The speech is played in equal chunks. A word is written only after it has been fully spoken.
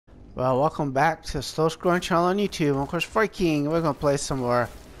Well, welcome back to Slow Scrolling Channel on YouTube. I'm of course Freaking. We're gonna play some more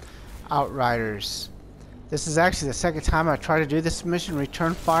Outriders. This is actually the second time I try to do this mission,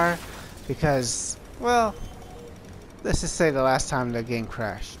 Return Fire, because, well, let's just say the last time the game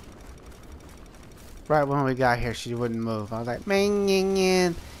crashed. Right when we got here, she wouldn't move. I was like, man,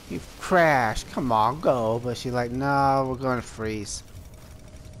 you crashed. Come on, go. But she's like, no, we're going to freeze.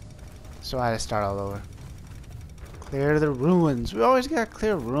 So I had to start all over. Clear the ruins. We always gotta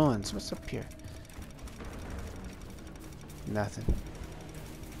clear ruins. What's up here? Nothing.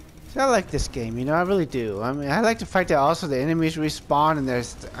 See, I like this game, you know, I really do. I mean, I like the fact that also the enemies respawn and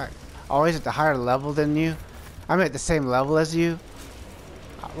there's always at the higher level than you. I'm at the same level as you.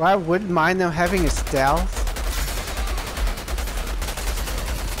 Well, I wouldn't mind them having a stealth.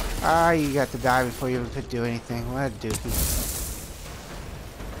 Ah, you got to die before you even could do anything. What a dookie.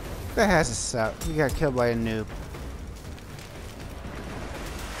 That has to suck. You got killed by a noob.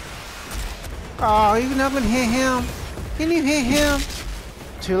 Oh, you're not gonna hit him? Can you hit him?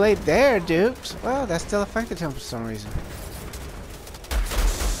 Too late there, dupes. Well, that still affected him for some reason.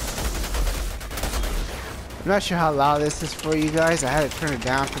 I'm not sure how loud this is for you guys. I had to turn it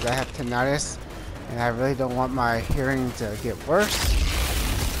down because I have tinnitus. And I really don't want my hearing to get worse.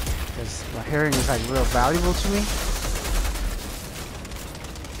 Because my hearing is like real valuable to me.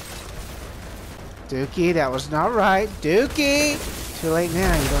 Dookie, that was not right. Dookie! Too late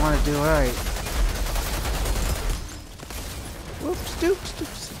now. You don't want to do right. Whoops, doops,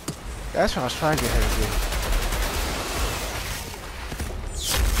 doops. That's what I was trying to get her to do.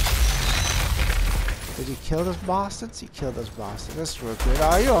 Did you kill those bastards? You killed those bastards. That's real good.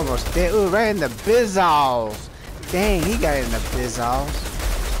 Oh, you almost dead. Ooh, right in the bizzles. Dang, he got in the bizzles.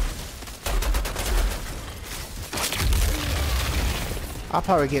 I'll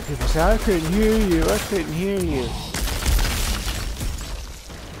probably get people saying, I couldn't hear you. I couldn't hear you.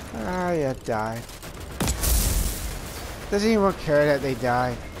 Ah, you died. Does anyone care that they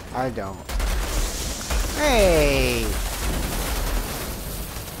died? I don't. Hey!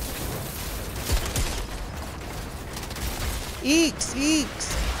 Eeks!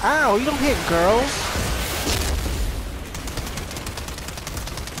 Eeks! Ow! You don't hit girls!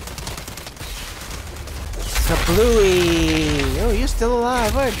 Kablooey! Oh, you're still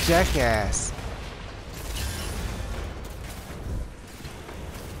alive. What a jackass.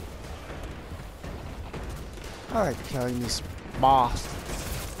 I like killing these boss.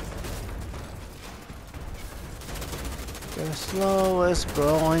 The slowest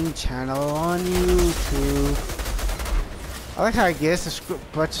growing channel on YouTube. I like how I get a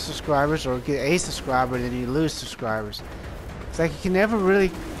bunch of subscribers or get a subscriber and then you lose subscribers. It's like you can never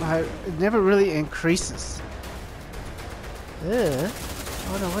really, it never really increases. Ugh.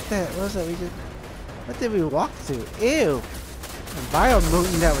 Oh no, what was that we did? What did we walk through? Ew! A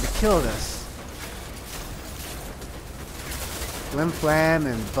biomutant that would have killed us. Flim Flam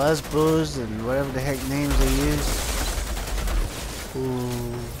and Buzz Booze and whatever the heck names they use.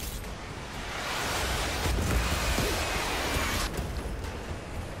 Ooh.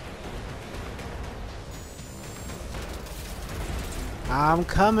 I'm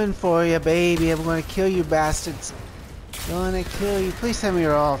coming for you, baby. I'm gonna kill you bastards. Gonna kill you. Please tell me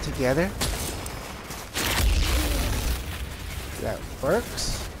you're all together. That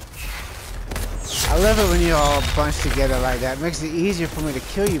works. I love it when you all bunch together like that. It makes it easier for me to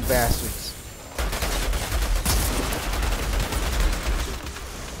kill you bastards.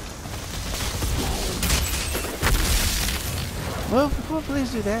 Move,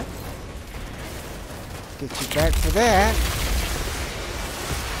 please do that. Get you back for that.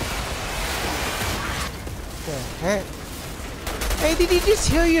 What the heck? Hey, did you just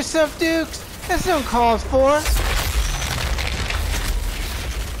heal yourself, Dukes? That's uncalled for.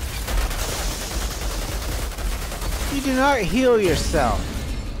 You do not heal yourself.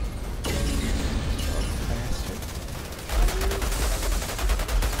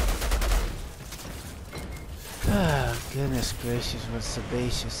 Oh, goodness gracious, what's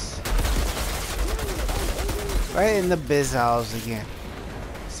sebaceous. Right in the bizzles again.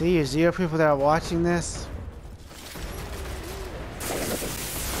 See, your 0 people that are watching this.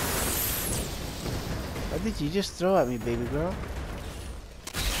 What did you just throw at me, baby girl?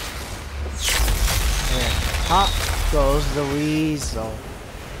 There. Hop goes the weasel.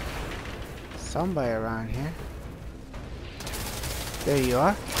 Somebody around here. There you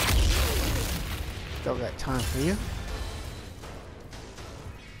are. Still got time for you.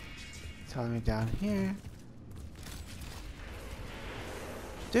 Telling me down here.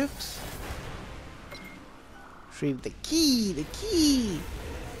 Dukes. Retrieve the key, the key.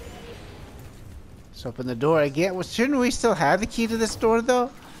 Let's open the door again. Well, shouldn't we still have the key to this door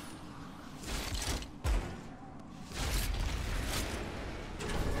though?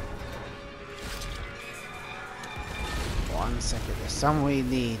 1 second. There's some we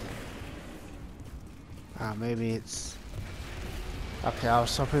need. Maybe it's... Okay, I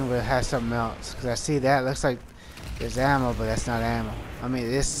was hoping we'd have something else. Because I see that. Looks like there's ammo, but that's not ammo. I mean,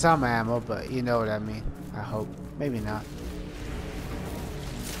 there's some ammo, but you know what I mean. I hope. Maybe not.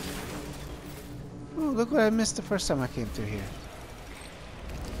 Ooh, look what I missed the first time I came through here.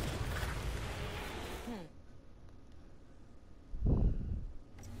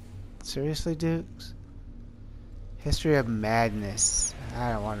 Seriously, Dukes? History of Madness.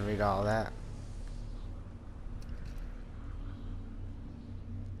 I don't want to read all that.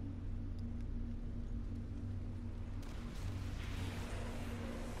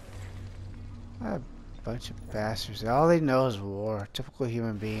 A bunch of bastards. All they know is war. Typical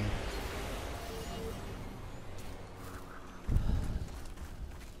human being.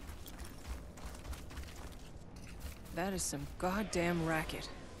 That is some goddamn racket.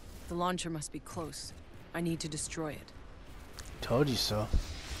 The launcher must be close. I need to destroy it. Told you so.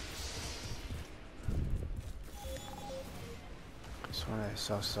 Just when I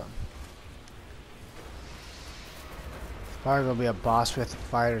saw something. Probably gonna be a boss we have to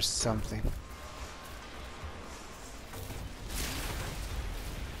fight or something.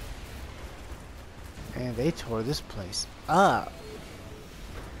 And they tore this place up.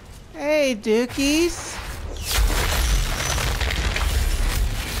 Hey, Dookies!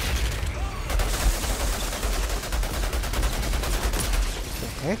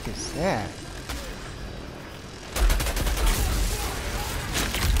 What the heck is that?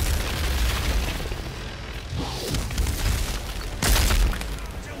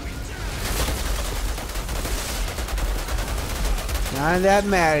 None of that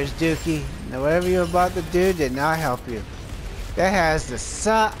matters, Dookie. Now, whatever you're about to do did not help you. That has to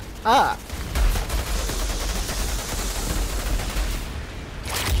suck up.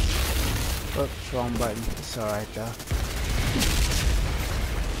 Whoops, wrong button. It's alright though.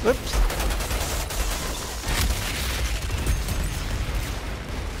 Whoops.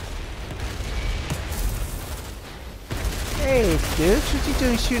 Hey, dudes, what you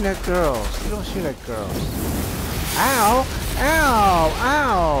doing shooting at girls? You don't shoot at girls. Ow! Ow!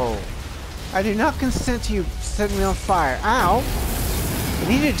 Ow! I do not consent to you setting me on fire. Ow! I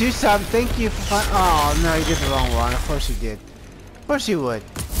need to do something. Thank you for fun. Oh, no, you did the wrong one. Of course you did. Of course you would.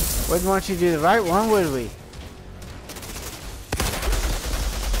 Wouldn't want you to do the right one, would we?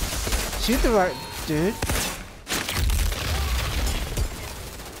 Shoot the right dude.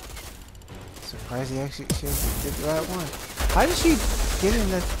 Surprised he actually did the right one. How did she get in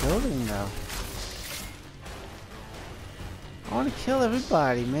that building, though? I want to kill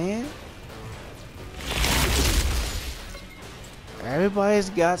everybody, man. Everybody's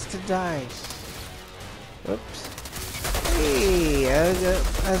got to die. Oops. Hey,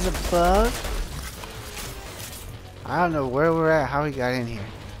 as a bug. I don't know where we're at, how we got in here.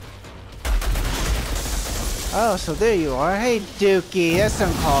 Oh, so there you are. Hey, Dookie, that's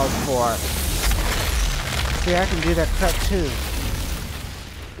uncalled for. See, I can do that crap too.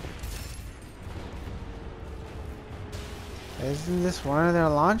 Isn't this one of their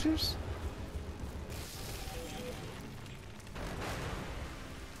launchers?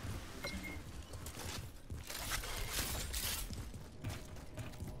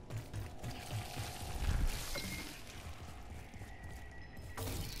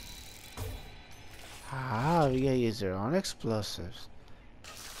 Ah, we gotta use their own explosives.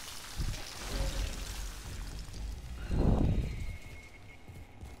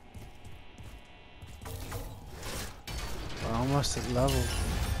 We're almost at level.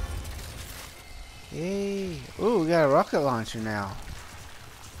 Yay! Ooh, we got a rocket launcher now.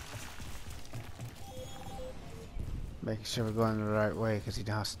 Making sure we're going the right way, because you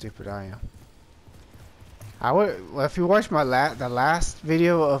know how stupid I am. Well, if you watch my the last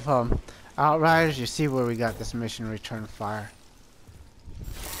video of Outriders, you see where we got this mission return fire.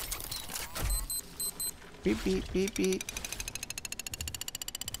 Beep beep beep beep.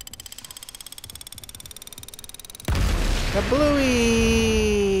 Kablooey!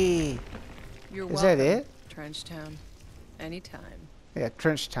 You're Is welcome, that it? Trench Town. Anytime. Yeah,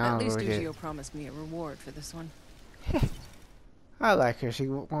 Trench Town. At least over here. Ugio promised me a reward for this one. I like her. She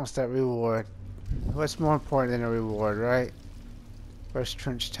wants that reward. What's more important than a reward, right? Where's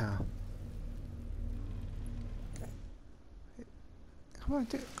Trench Town? Come on,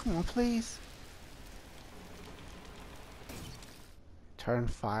 dude. Come on, please. Turn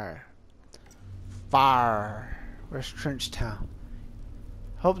fire. Fire. Where's Trench Town?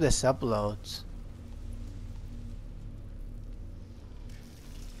 Hope this uploads.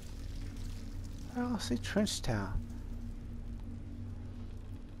 I don't see Trench Town.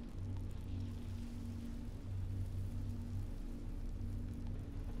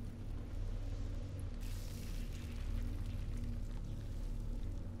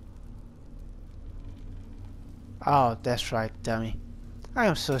 Oh, that's right, dummy. I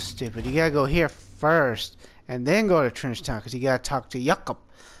am so stupid. You gotta go here first, and then go to Trench Town, because you gotta talk to Jakob.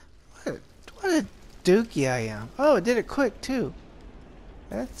 What a dookie I am. Oh, it did it quick, too.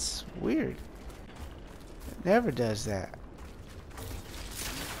 That's weird. It never does that.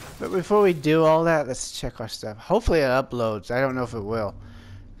 But before we do all that, let's check our stuff. Hopefully it uploads. I don't know if it will,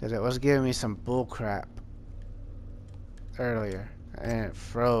 because it was giving me some bull crap earlier, and it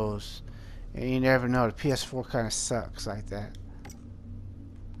froze. And you never know, the PS4 kind of sucks like that.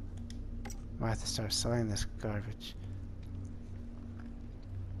 Might have to start selling this garbage.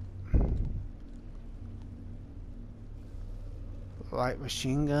 Light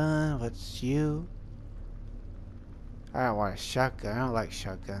machine gun, what's you? I don't want a shotgun, I don't like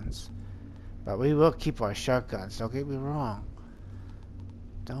shotguns. But we will keep our shotguns, don't get me wrong.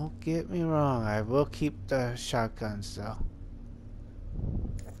 Don't get me wrong, I will keep the shotguns though.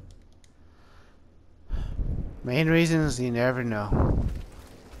 Main reason is you never know.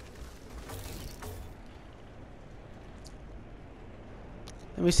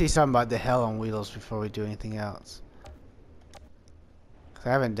 Let me see something about the Hell on Wheels before we do anything else. 'Cause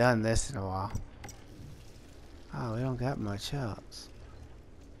I haven't done this in a while. Oh, we don't got much else.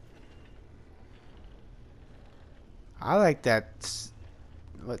 I like that.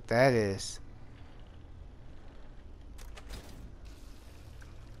 What that is.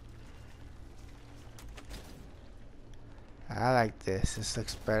 I like this. This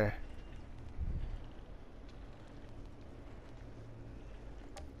looks better.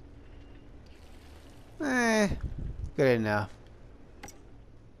 Good enough.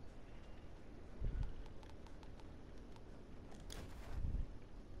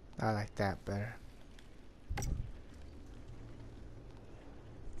 I like that better.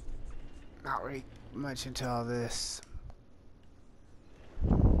 Not really much into all this.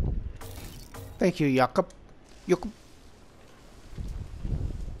 Thank you, Jakob. Jakob.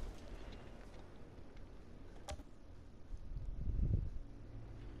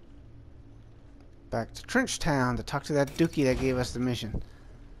 Back to Trench Town to talk to that dookie that gave us the mission.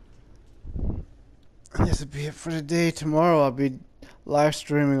 This will be it for today. Tomorrow I'll be live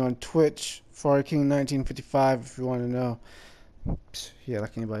streaming on Twitch, Ferrari King 1955 if you want to know. Yeah,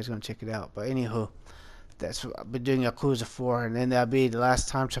 like anybody's gonna check it out. But anywho, that's what I'll be doing Yakuza 4, and then that'll be the last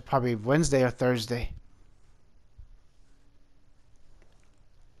time to probably Wednesday or Thursday.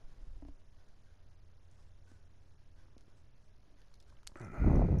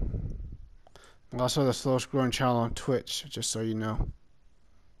 Also the slowest growing channel on Twitch, just so you know.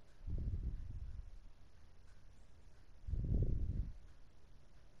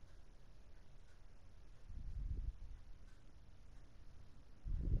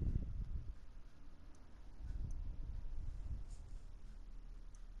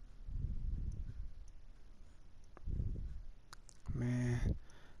 Man,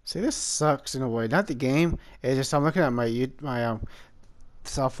 see, this sucks in a way. Not the game. It's just I'm looking at my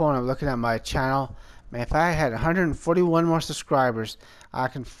cell phone. I'm looking at my channel. Man, if I had 141 more subscribers, I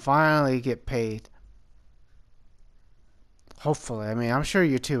can finally get paid. Hopefully. I mean, I'm sure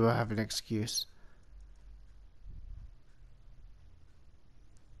YouTube will have an excuse.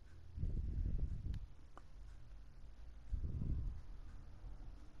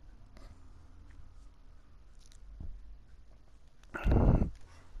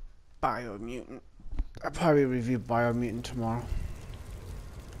 Biomutant. I'll probably review Biomutant tomorrow.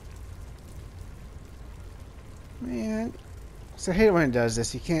 Man, so I hate it when it does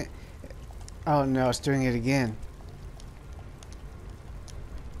this. You can't. Oh no, it's doing it again.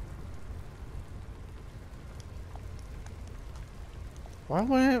 Why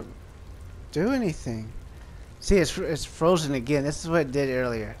wouldn't it do anything? See, it's frozen again. This is what it did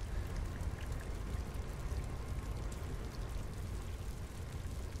earlier.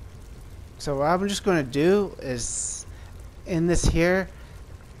 So what I'm just going to do is in this here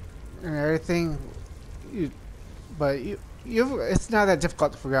and everything. It's not that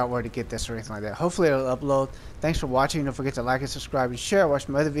difficult to figure out where to get this or anything like that. Hopefully it'll upload. Thanks for watching. Don't forget to like and subscribe and share. Watch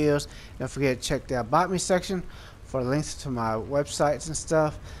my other videos. Don't forget to check the About Me section for links to my websites and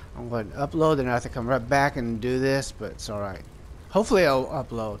stuff. I'm going to upload and I have to come right back and do this, but it's alright. Hopefully it'll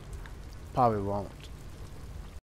upload. Probably won't.